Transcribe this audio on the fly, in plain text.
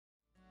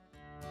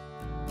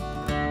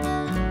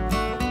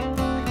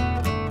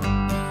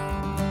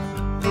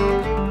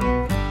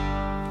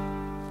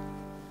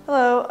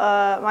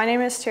My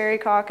name is Teri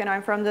Cocke and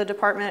I'm from the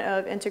Department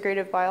of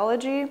Integrative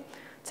Biology.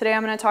 Today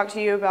I'm going to talk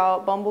to you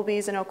about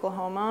bumblebees in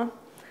Oklahoma.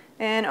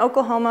 In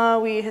Oklahoma,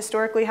 we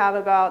historically have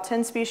about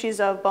 10 species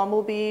of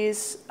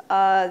bumblebees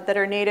that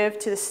are native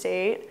to the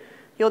state.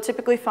 You'll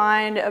typically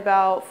find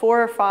about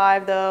 4 or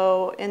 5,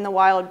 though, in the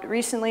wild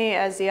recently,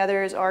 as the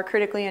others are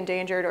critically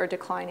endangered or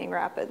declining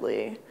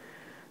rapidly.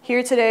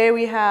 Here today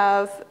we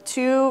have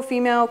 2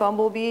 female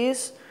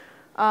bumblebees.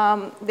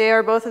 They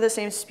are both of the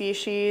same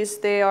species.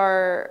 They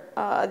are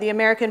the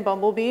American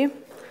bumblebee.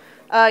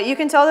 You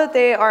can tell that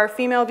they are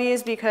female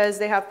bees because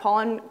they have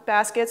pollen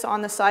baskets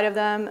on the side of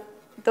them.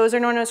 Those are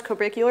known as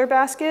corbicular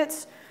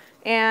baskets,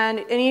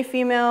 and any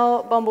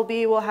female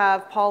bumblebee will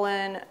have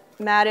pollen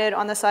matted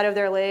on the side of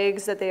their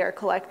legs that they are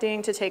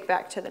collecting to take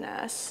back to the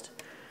nest.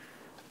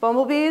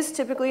 Bumblebees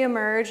typically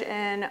emerge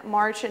in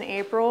March and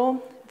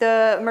April.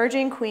 The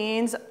emerging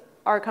queens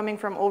are coming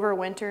from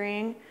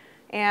overwintering,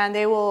 and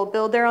they will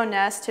build their own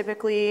nest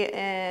typically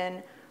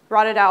in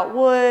rotted out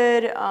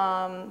wood,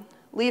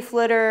 leaf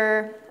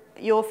litter.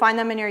 You'll find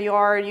them in your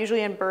yard,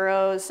 usually in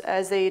burrows,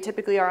 as they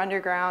typically are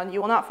underground. You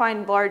will not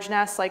find large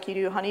nests like you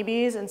do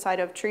honeybees inside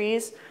of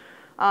trees.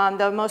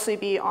 They'll mostly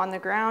be on the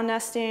ground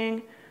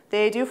nesting.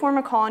 They do form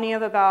a colony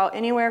of about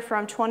anywhere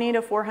from 20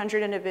 to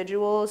 400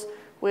 individuals,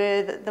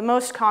 with the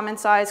most common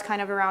size kind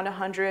of around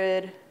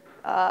 100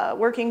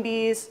 working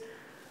bees.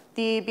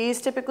 The bees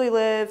typically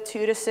live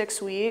 2 to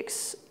 6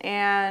 weeks,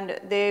 and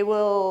they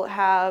will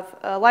have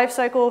a life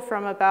cycle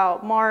from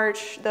about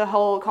March, the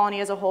whole colony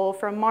as a whole,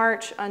 from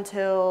March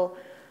until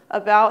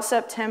about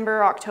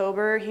September,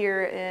 October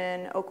here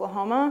in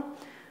Oklahoma.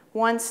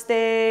 Once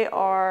they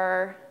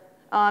are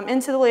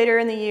into the later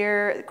in the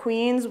year,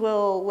 queens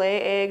will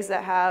lay eggs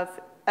that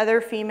have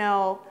other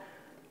female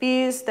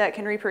bees that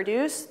can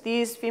reproduce.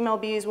 These female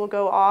bees will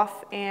go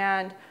off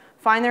and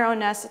find their own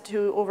nest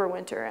to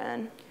overwinter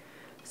in.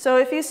 So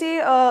if you see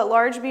a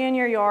large bee in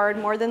your yard,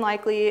 more than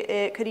likely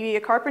it could be a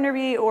carpenter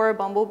bee or a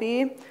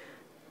bumblebee.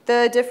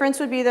 The difference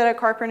would be that a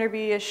carpenter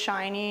bee is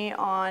shiny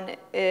on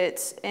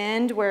its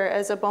end,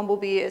 whereas a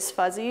bumblebee is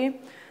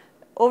fuzzy.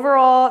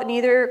 Overall,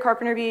 neither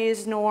carpenter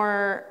bees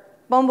nor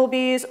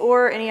bumblebees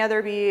or any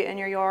other bee in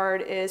your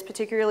yard is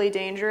particularly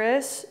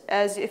dangerous,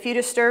 as if you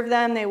disturb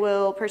them, they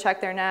will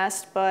protect their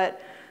nest,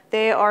 but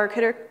they are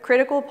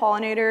critical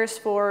pollinators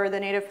for the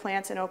native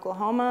plants in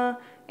Oklahoma,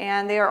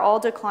 and they are all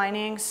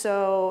declining.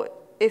 So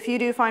if you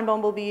do find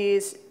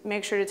bumblebees,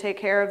 make sure to take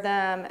care of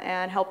them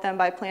and help them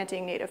by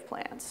planting native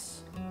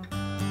plants.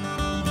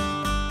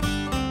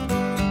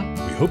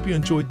 We hope you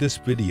enjoyed this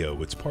video.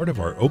 It's part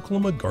of our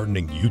Oklahoma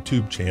Gardening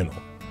YouTube channel.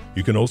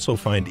 You can also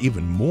find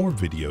even more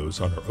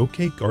videos on our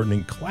OK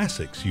Gardening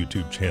Classics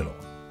YouTube channel.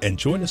 And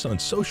join us on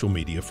social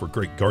media for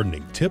great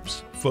gardening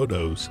tips,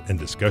 photos, and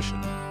discussion.